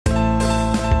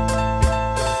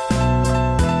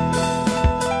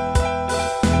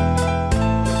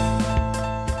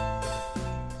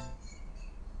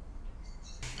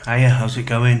Hiya, how's it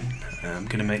going? I'm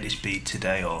going to make this bead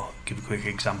today, or give a quick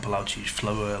example how to use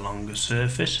flow along a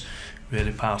surface.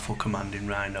 Really powerful command in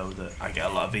Rhino that I get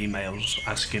a lot of emails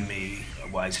asking me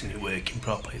why isn't it working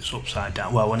properly, it's upside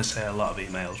down. Well, when I say a lot of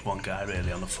emails, one guy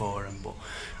really on the forum, but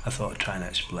I thought I'd try and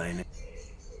explain it.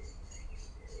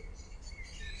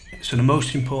 So the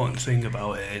most important thing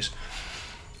about it is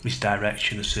this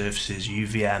direction of surfaces,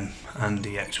 UVM and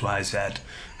the XYZ.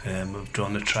 We've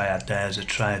drawn a triad there. There's a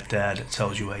triad there that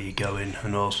tells you where you're going,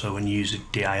 and also when you use a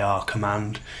DIR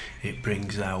command it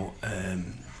brings out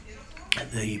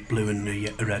the blue and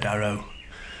the red arrow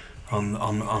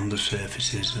on the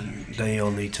surfaces, and they all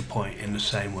need to point in the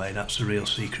same way. That's the real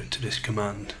secret to this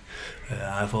command.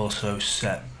 I've also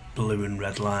set blue and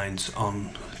red lines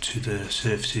on to the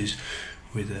surfaces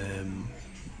with a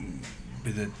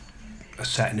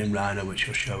setting in Rhino, which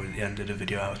I'll show at the end of the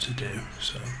video how to do.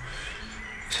 So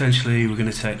essentially we're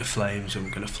going to take the flames and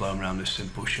we're going to flow them around this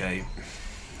simple shape.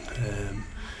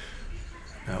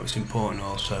 Now it's important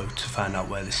also to find out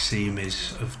where the seam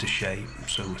is of the shape,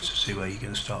 so to see where you're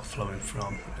going to start flowing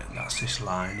from. That's this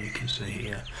line you can see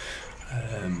here.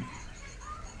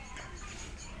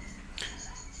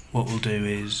 What we'll do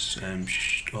is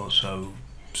also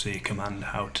see a command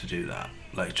how to do that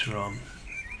later on.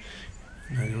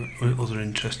 Now, other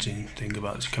interesting thing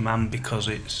about this command, because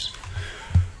it's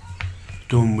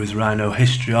done with Rhino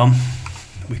history on,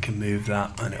 we can move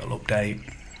that and it'll update,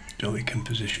 so we can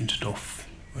position stuff,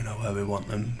 we know where we want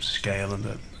them, scale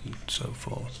and so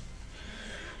forth.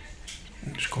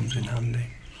 It just comes in handy.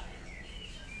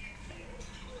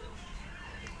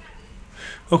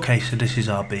 Okay, so this is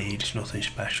our bead. It's nothing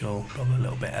special, probably a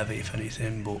little bit heavy if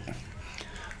anything, but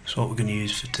that's what we're going to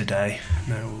use for today.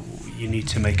 Now you need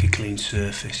to make a clean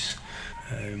surface.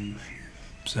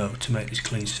 So to make this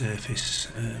clean surface,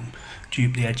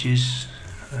 dupe the edges,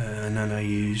 and then I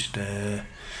used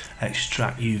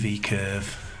extract UV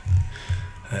curve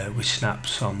with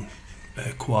snaps on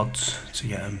quads to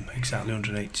get them exactly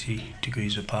 180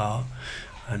 degrees apart,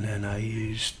 and then I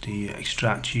used the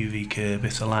extract UV curve.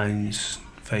 If the line's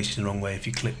facing the wrong way, if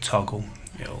you click toggle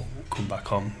it'll come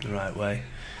back on the right way.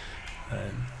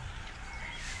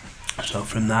 So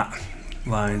from that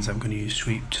lines I'm going to use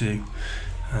sweep 2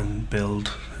 and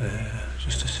build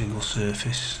just a single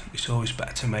surface. It's always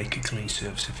better to make a clean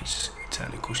surface if it's a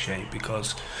technical shape,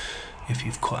 because if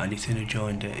you've cut anything or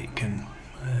joined it, it can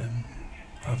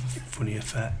have funny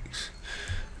effects.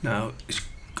 Now it's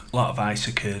a lot of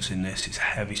isocurves in this. It's a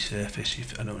heavy surface.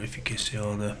 I don't know if you can see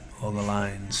all the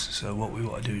lines. So what we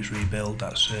want to do is rebuild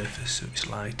that surface so it's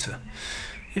lighter.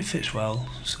 It fits well,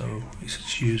 so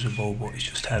it's usable, but it's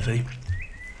just heavy.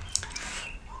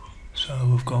 So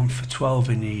we've gone for 12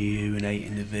 in the U and 8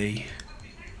 in the V,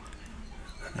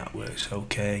 and that works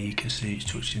okay. You can see it's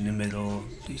touched in the middle.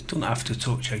 It doesn't have to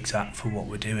touch exact for what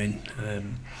we're doing,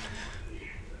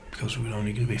 because we're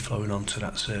only going to be flowing onto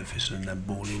that surface and then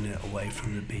balling it away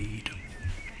from the bead.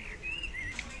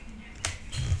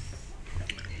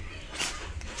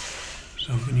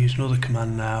 So we're going to use another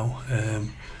command now,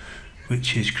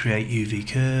 which is create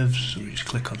UV curves. So we just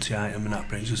click onto the item and that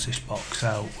brings us this box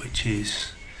out, which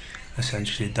is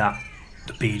essentially the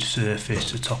bead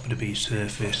surface, the top of the bead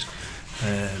surface,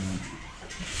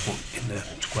 but in the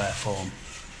square form.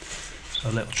 So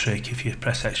a little trick, if you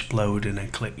press explode and then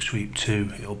click sweep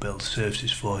 2, it'll build the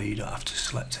surfaces for you. You don't have to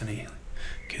select any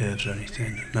curves or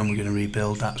anything. And then we're going to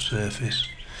rebuild that surface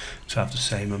to have the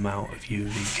same amount of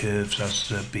UV curves as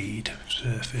the bead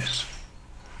surface.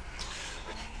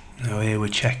 Now here we're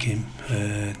checking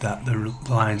that the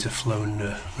lines are flowing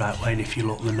the right way, and if you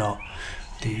look, they're not.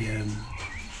 The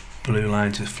blue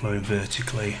lines are flowing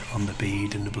vertically on the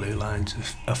bead and the blue lines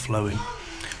are flowing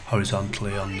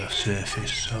horizontally on the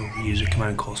surface. So we use a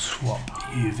command called swap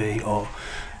UV, or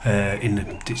in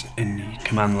the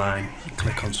command line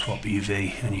click on swap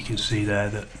UV and you can see there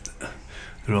that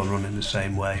they're all running the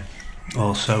same way.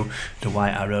 Also the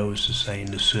white arrows are saying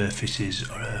the surfaces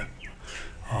are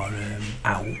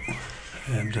out.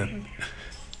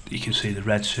 You can see the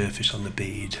red surface on the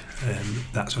bead.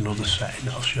 That's another setting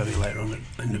that I'll show you later on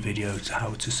in the video to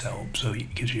how to set up, so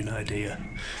it gives you an idea.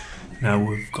 Now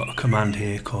we've got a command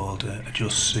here called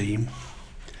adjust seam,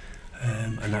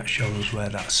 and that shows us where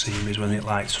that seam is. When it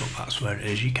lights up, that's where it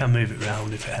is. You can move it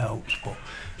around if it helps, but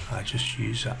I just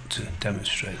use that to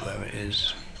demonstrate where it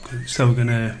is. So we're going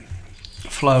to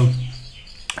flow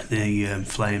the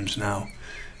flames now.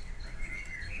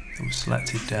 We've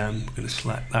selected them. We're going to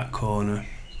select that corner,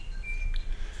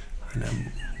 and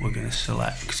then we're going to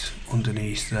select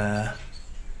underneath there,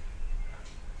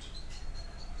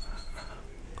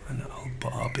 and I'll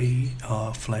put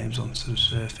our flames onto the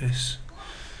surface.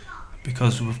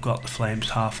 because we've got the flames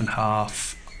half and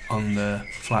half on the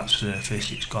flat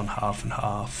surface, it's gone half and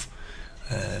half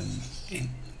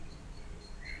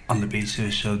on the bead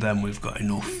surface, so then we've got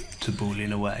enough to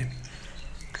boolean away.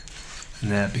 And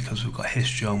there, because we've got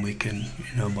history on, we can,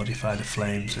 you know, modify the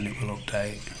flames and it will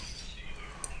update.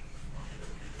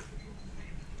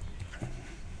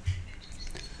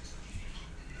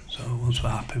 So once we're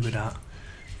happy with that,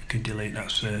 we can delete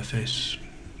that surface,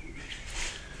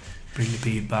 bring the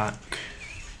bead back,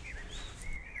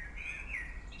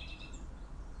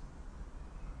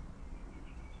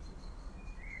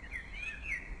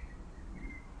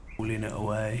 pulling it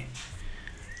away.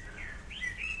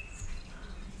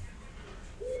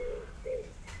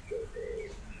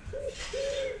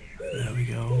 There we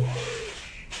go.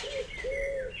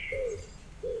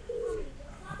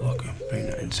 Look, I'm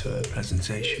bringing that into a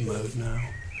presentation mode now.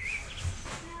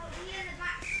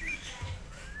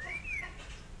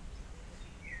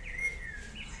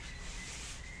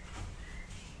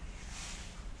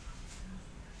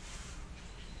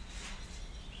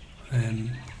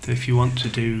 If you want to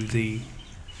do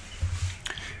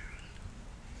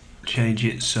change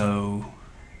it so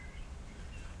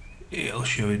it'll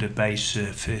show you the base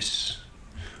surface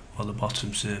or the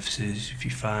bottom surfaces, if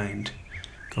you find,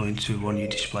 go into one of your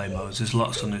display modes, there's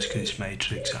lots on this because it's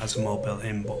matrix, it has them all built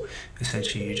in, but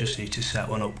essentially you just need to set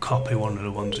one up, copy one of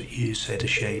the ones that you use, say the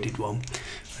shaded one,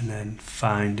 and then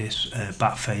find this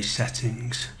back face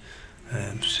settings,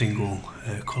 single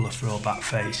colour for all back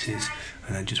faces,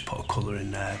 and then just put a colour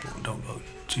in there, but don't go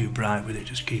too bright with it,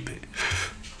 just keep it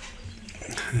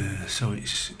so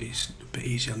it's a bit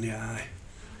easy on the eye.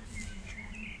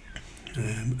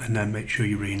 And then make sure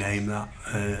you rename that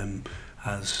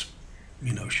as,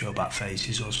 you know, show back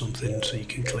faces or something, so you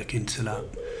can click into that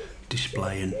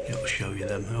display and it'll show you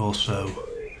them. Also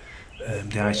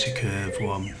the isocurve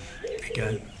one,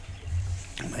 again,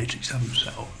 matrix haven't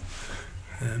set up,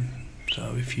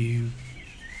 so if you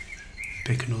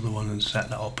pick another one and set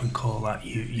that up and call that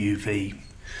UV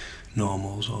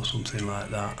normals or something like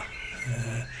that,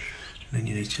 then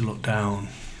you need to look down,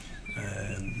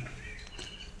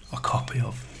 or copy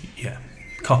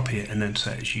it and then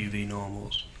set it as UV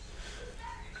normals,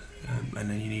 and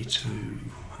then you need to,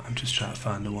 I'm just trying to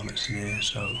find the one that's near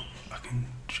so I can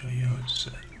show you how it's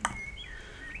set.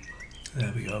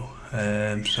 There we go.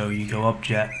 So you go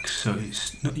objects, so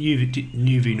it's not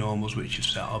UV normals, which you've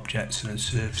set objects, and then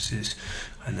surfaces,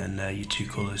 and then your two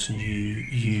colours, and you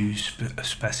use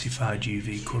specified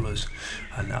UV colours,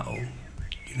 and that'll,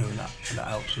 you know, that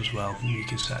helps as well. And you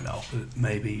can set that up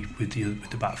maybe with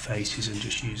the back faces and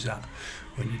just use that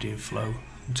when you're doing flow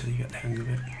until you get the hang of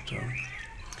it. So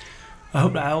I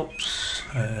hope that helps.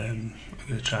 I'm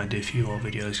going to try and do a few more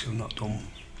videos because I've not done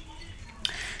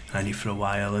any for a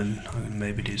while, and I'm going to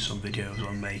maybe do some videos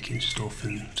on making stuff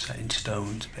and setting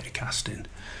stones, a bit of casting,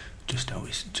 just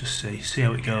see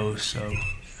how it goes. So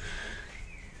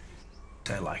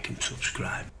say like and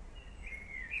subscribe.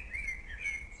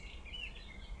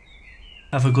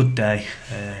 Have a good day,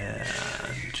 and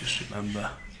just remember,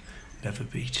 never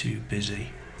be too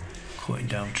busy cutting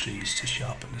down trees to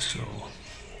sharpen the saw.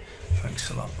 Thanks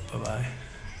a lot, bye bye.